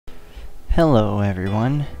Hello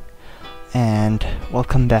everyone, and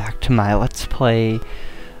welcome back to my Let's Play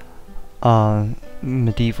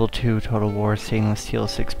Medieval 2 Total War Stainless Steel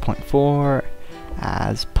 6.4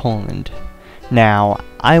 as Poland. Now,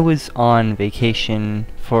 I was on vacation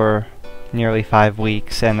for nearly 5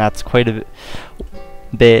 weeks, and that's quite a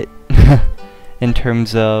bit in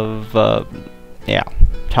terms of,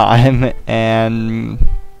 time, and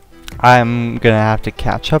I'm gonna have to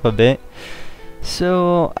catch up a bit.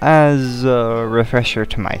 So, as a refresher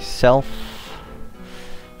to myself,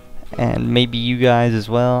 and maybe you guys as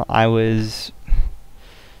well, I was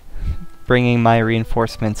bringing my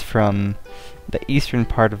reinforcements from the eastern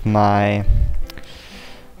part of my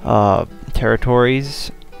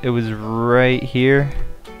territories. It was right here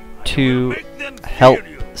to help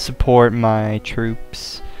support my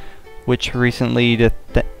troops, which recently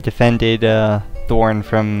defended Thorn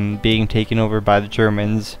from being taken over by the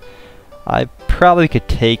Germans. I probably could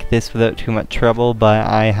take this without too much trouble, but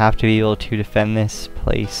I have to be able to defend this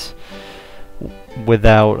place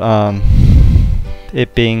without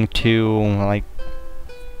it being too, like,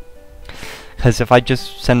 because if I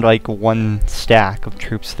just send like one stack of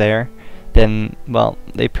troops there, then, well,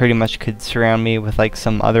 they pretty much could surround me with like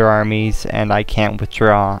some other armies and I can't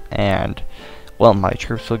withdraw, and, well, my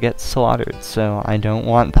troops will get slaughtered, so I don't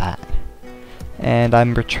want that. And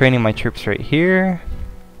I'm retraining my troops right here.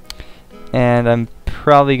 And I'm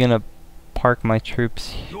probably gonna park my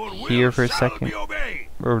troops here for a second,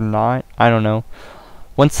 or not, I don't know.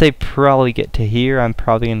 Once they probably get to here, I'm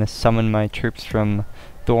probably gonna summon my troops from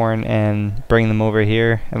Thorn and bring them over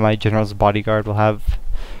here, and my general's bodyguard will have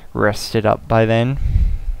rested up by then.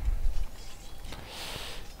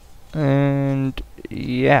 And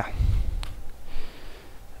yeah,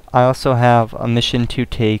 I also have a mission to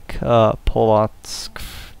take Polotsk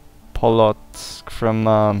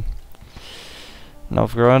from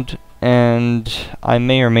Novgorod, and I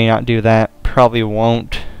may or may not do that. Probably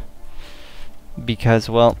won't, because,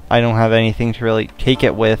 well, I don't have anything to really take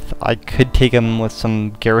it with. I could take them with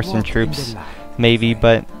some garrison troops, maybe,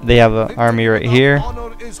 but they have an army right here,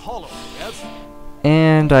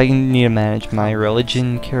 and I need to manage my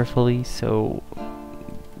religion carefully, so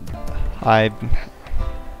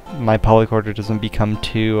my public order doesn't become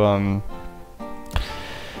too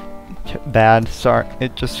bad. Sorry,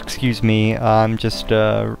 excuse me, I'm just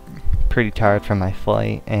pretty tired from my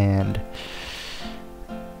flight, and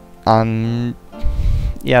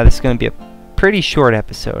yeah, this is gonna be a pretty short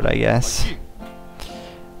episode, I guess.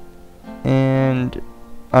 And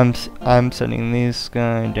I'm sending this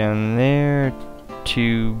guy down there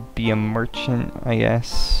to be a merchant, I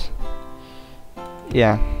guess.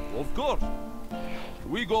 Yeah. Of course.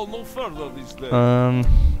 We go no further this day.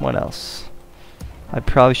 What else? I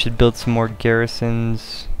probably should build some more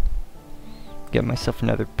garrisons. Get myself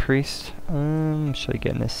another priest. Should I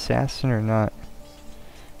get an assassin or not?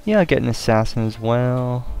 Yeah, I'll get an assassin as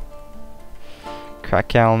well.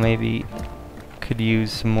 Krakow maybe could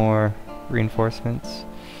use some more reinforcements.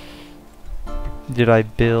 Did I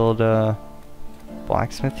build a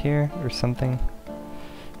blacksmith here or something?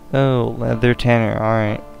 Oh, leather tanner,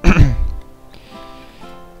 alright.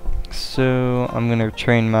 So I'm gonna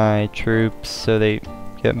train my troops so they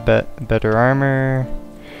get better armor.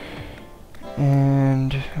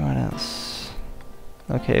 And what else?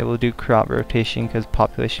 Okay, we'll do crop rotation because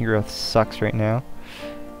population growth sucks right now.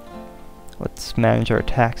 Let's manage our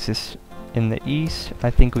taxes in the east. I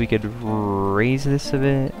think we could raise this a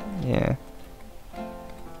bit. Yeah.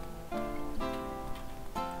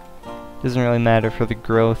 Doesn't really matter for the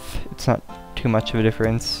growth. It's not too much of a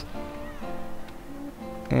difference.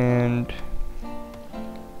 And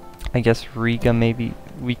I guess Riga, maybe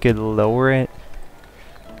we could lower it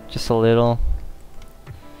just a little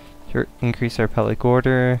to increase our public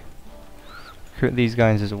order. Recruit these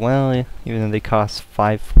guys as well, even though they cost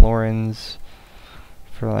 5 florins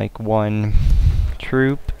for like 1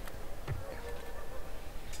 troop.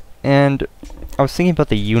 And I was thinking about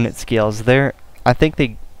the unit scales there. I think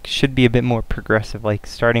they should be a bit more progressive, like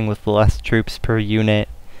starting with less troops per unit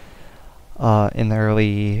in the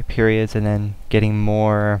early periods, and then getting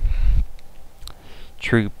more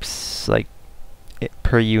troops like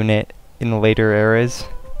per unit in the later eras,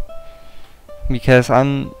 because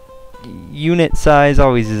unit size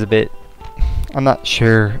always is a bit, I'm not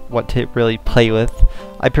sure what to really play with.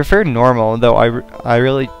 I prefer normal, though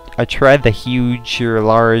I tried the huge or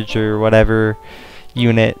large or whatever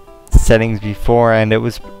unit settings before, and it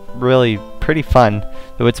was really pretty fun,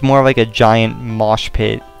 though it's more like a giant mosh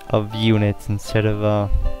pit of units instead of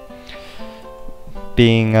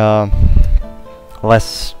being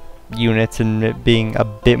less units and it being a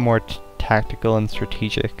bit more tactical and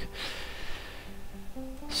strategic.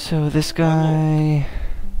 So this guy,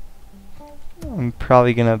 I'm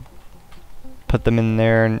probably gonna put them in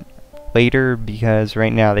there later because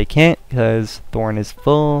right now they can't because Thorn is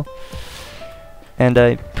full. And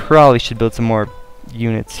I probably should build some more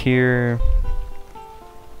units here.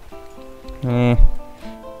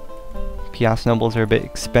 Piast Nobles are a bit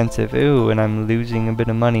expensive. Ooh, and I'm losing a bit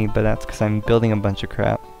of money, but that's because I'm building a bunch of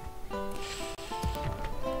crap.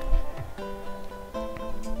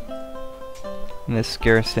 And this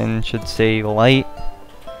garrison should stay light.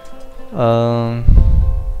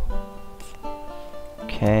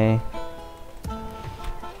 Okay.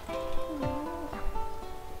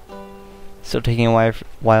 Still taking a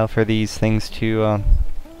while for these things to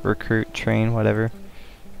recruit, train, whatever.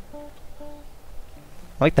 I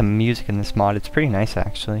like the music in this mod. It's pretty nice,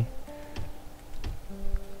 actually.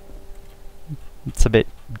 It's a bit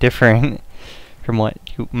different from what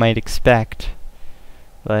you might expect,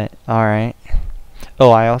 but alright.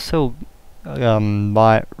 Oh, I also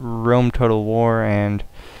bought Rome Total War and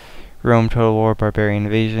Rome Total War Barbarian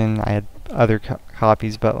Invasion. I had other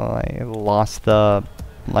copies, but I lost the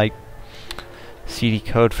CD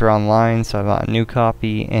code for online, so I bought a new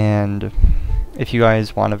copy. And if you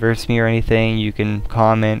guys want to verse me or anything, you can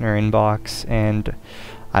comment or inbox, and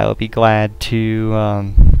I will be glad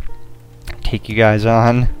to take you guys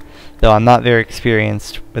on. Though I'm not very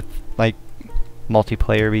experienced with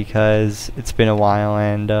multiplayer because it's been a while,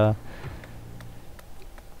 and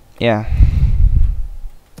yeah,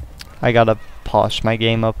 I gotta polish my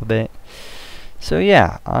game up a bit. So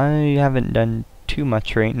yeah, I haven't done too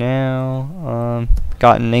much right now.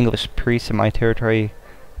 Got an English priest in my territory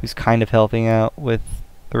who's kind of helping out with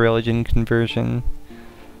the religion conversion.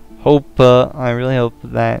 I really hope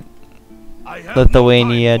that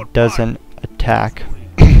Lithuania doesn't attack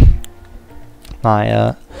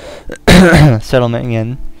my settlement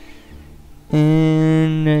again.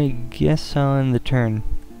 And I guess I'll end the turn.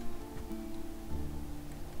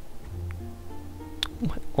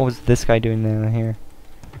 What was this guy doing down here?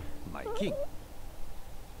 My king.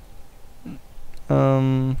 I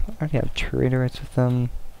already have trade rights with them.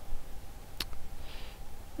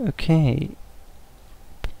 Okay.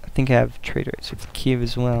 I think I have trade rights with Kiev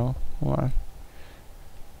as well. Hold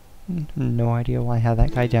on. No idea why I have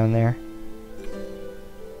that guy down there.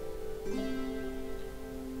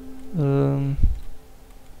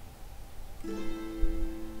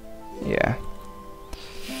 Yeah.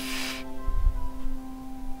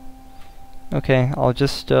 Okay, I'll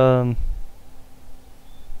just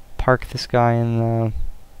park this guy in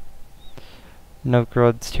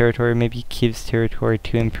Novgorod's territory, maybe Kiev's territory,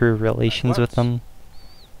 to improve relations with them,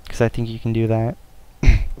 because I think you can do that.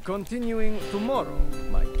 Continuing tomorrow,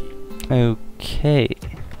 my king. Okay.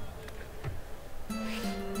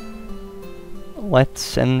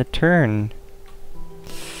 Let's end the turn.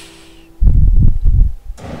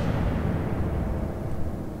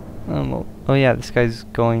 Oh yeah, this guy's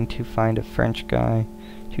going to find a French guy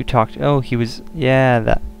to talk to. Oh, he was. Yeah,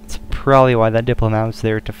 that's probably why that diplomat was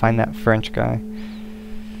there, to find that French guy.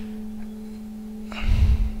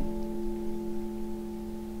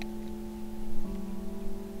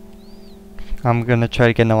 I'm gonna try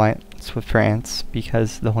to get an alliance with France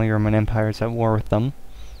because the Holy Roman Empire is at war with them.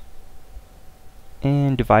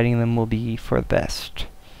 And dividing them will be for the best.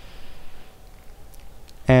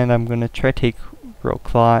 And I'm gonna try to take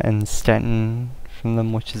Wroclaw and Stettin from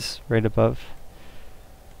them, which is right above.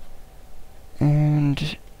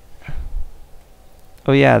 And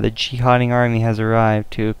oh yeah, the jihading army has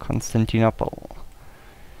arrived to Constantinople.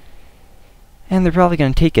 And they're probably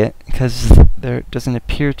gonna take it, because there doesn't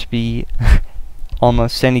appear to be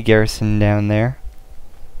almost any garrison down there.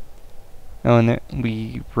 Oh, and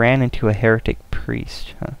we ran into a heretic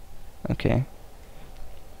priest, huh? Okay.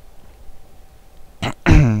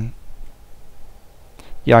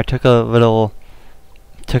 Yeah, I took a little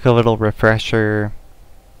refresher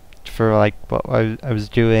for what I was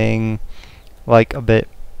doing, a bit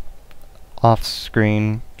off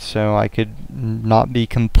screen, so I could not be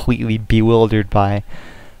completely bewildered by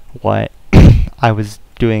what I was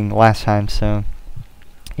doing last time. So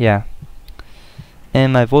yeah,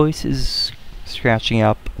 and my voice is scratching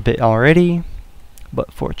up a bit already,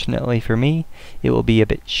 but fortunately for me, it will be a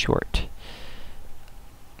bit short.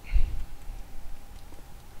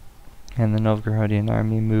 And the Novgorodian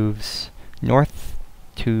army moves north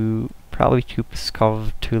to probably to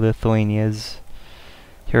Pskov, to Lithuania's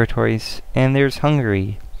territories. And there's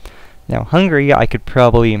Hungary. Now Hungary, I could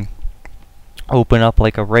probably open up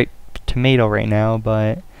like a ripe tomato right now,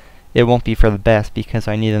 but it won't be for the best because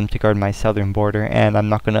I need them to guard my southern border, and I'm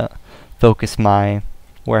not gonna focus my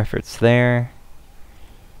war efforts there.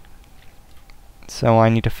 So I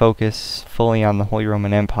need to focus fully on the Holy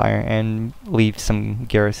Roman Empire and leave some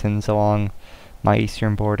garrisons along my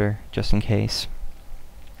eastern border, just in case.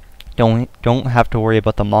 Don't have to worry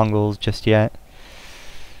about the Mongols just yet,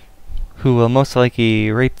 who will most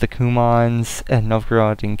likely rape the Kumans at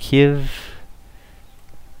Novgorod and Kiev,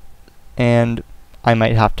 and I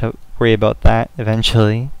might have to worry about that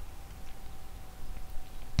eventually.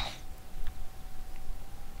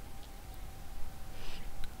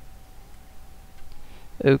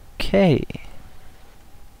 Okay.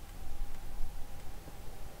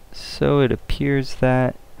 So it appears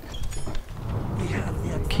that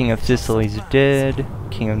King of Sicily's dead,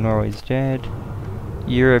 King of Norway's dead,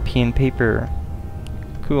 European paper.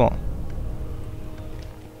 Cool.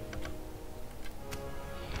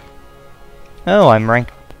 Oh, I'm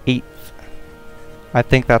ranked 8th. I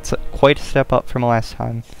think that's quite a step up from last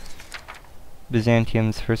time.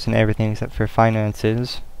 Byzantium's first in everything except for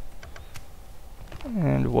finances.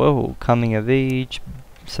 And whoa, coming of age,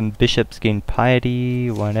 some bishops gain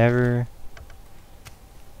piety, whatever.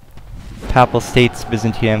 Papal States,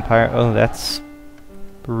 Byzantine Empire. Oh, that's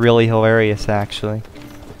really hilarious, actually.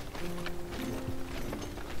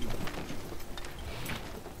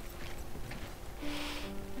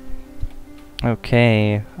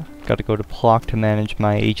 Okay, gotta go to Plock to manage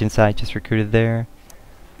my agents I just recruited there.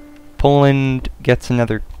 Poland gets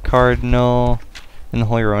another cardinal, and the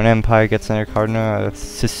Holy Roman Empire gets another cardinal. A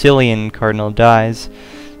Sicilian cardinal dies.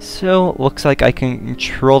 So, looks like I can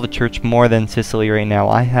control the church more than Sicily right now.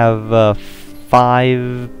 I have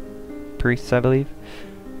 5 priests, I believe.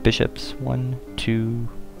 Bishops. 1, 2,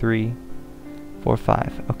 3, 4,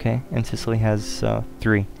 5. Okay, and Sicily has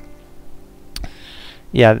 3.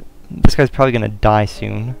 Yeah, this guy's probably gonna die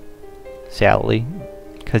soon, sadly,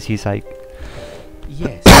 because he's like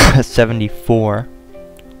yes. 74.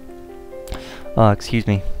 Excuse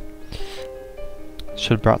me.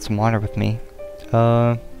 Should have brought some water with me.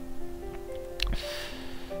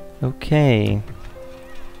 Okay.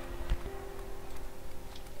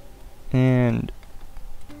 And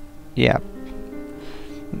yeah,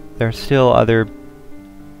 there's still other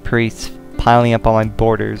priests piling up on my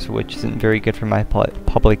borders, which isn't very good for my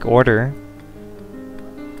public order,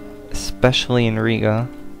 especially in Riga.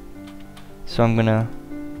 So I'm gonna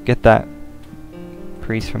get that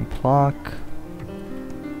priest from Plock.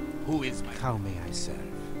 Who is my... How may I serve?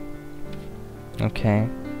 Okay.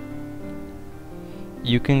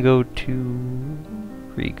 You can go to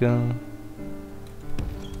Riga.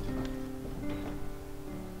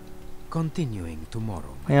 Continuing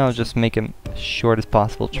tomorrow. Yeah, I'll just make it as short as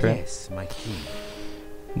possible trip. Yes, my king.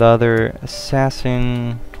 The other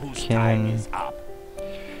assassin can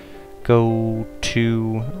go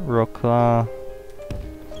to Wroclaw.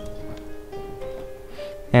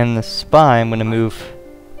 And the spy, I'm gonna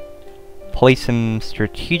place him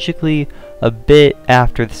strategically a bit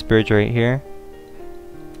after this bridge right here.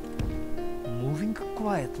 Moving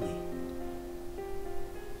quietly.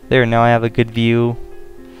 There, now I have a good view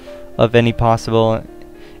of any possible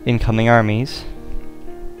incoming armies.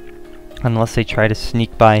 Unless they try to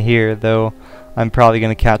sneak by here, though I'm probably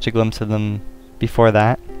going to catch a glimpse of them before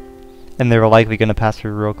that. And they're likely going to pass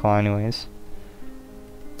through Wroclaw anyways.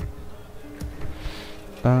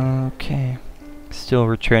 Okay. Still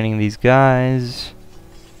retraining these guys.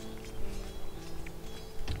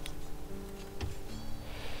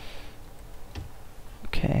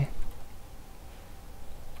 Okay.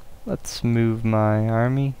 Let's move my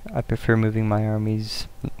army. I prefer moving my armies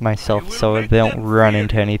myself so they don't run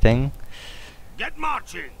into anything. Get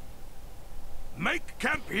marching. Make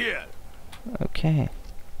camp here. Okay.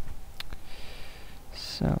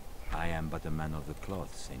 So. I am but a man of the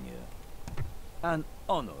cloth, Seigneur. An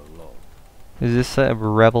honor, Lord. Is this a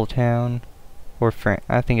rebel town? Or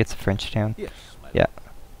I think it's a French town. Yes, my yeah.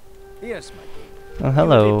 Lord. Yes, my king. Oh,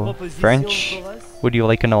 hello, French. Would you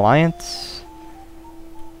like an alliance?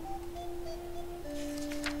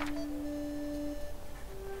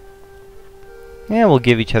 Yeah, we'll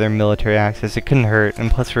give each other military access. It couldn't hurt,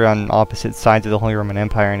 and plus we're on opposite sides of the Holy Roman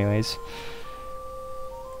Empire anyways.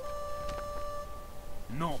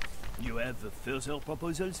 No. You have further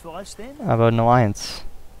proposals for us then? How about an alliance?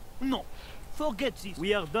 No. Forget this.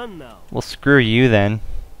 We are done now. Well, screw you then.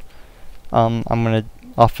 I'm gonna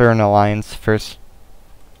offer an alliance first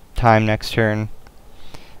time next turn.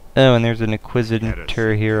 Oh, and there's an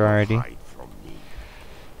Inquisitor here already.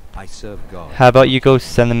 I serve God. How about you go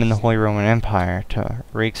send them in the Holy Roman Empire to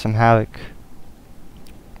wreak some havoc?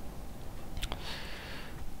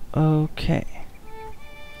 Okay.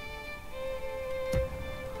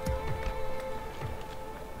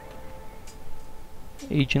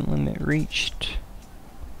 Agent limit reached.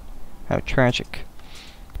 How tragic.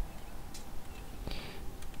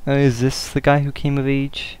 Is this the guy who came of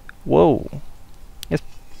age? Whoa. Yes,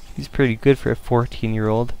 he's pretty good for a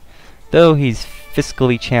 14-year-old. Though he's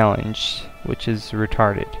fiscally challenged, which is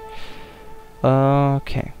retarded.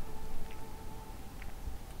 Okay.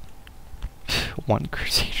 One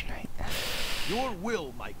Crusader Knight. Your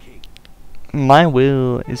will, my king. My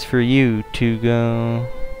will is for you to go...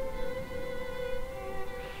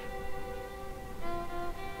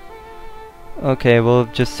 Okay, we'll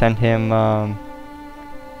just send him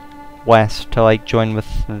west to like join with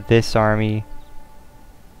this army.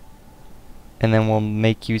 And then we'll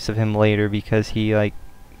make use of him later because he like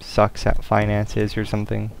sucks at finances or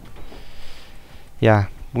something. Yeah,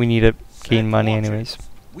 we need to gain money anyways.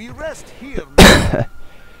 We rest here.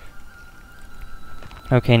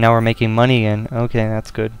 Okay, now we're making money again. Okay,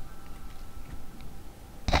 that's good.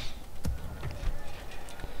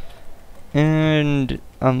 And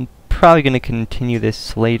I'm probably gonna continue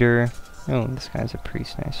this later. Oh, this guy's a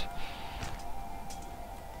priest, nice.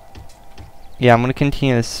 Yeah, I'm gonna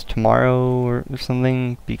continue this tomorrow or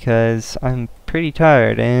something because I'm pretty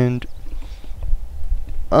tired and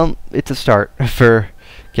it's a start for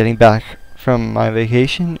getting back from my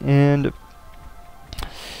vacation and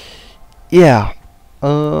yeah,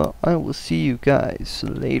 I will see you guys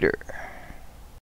later.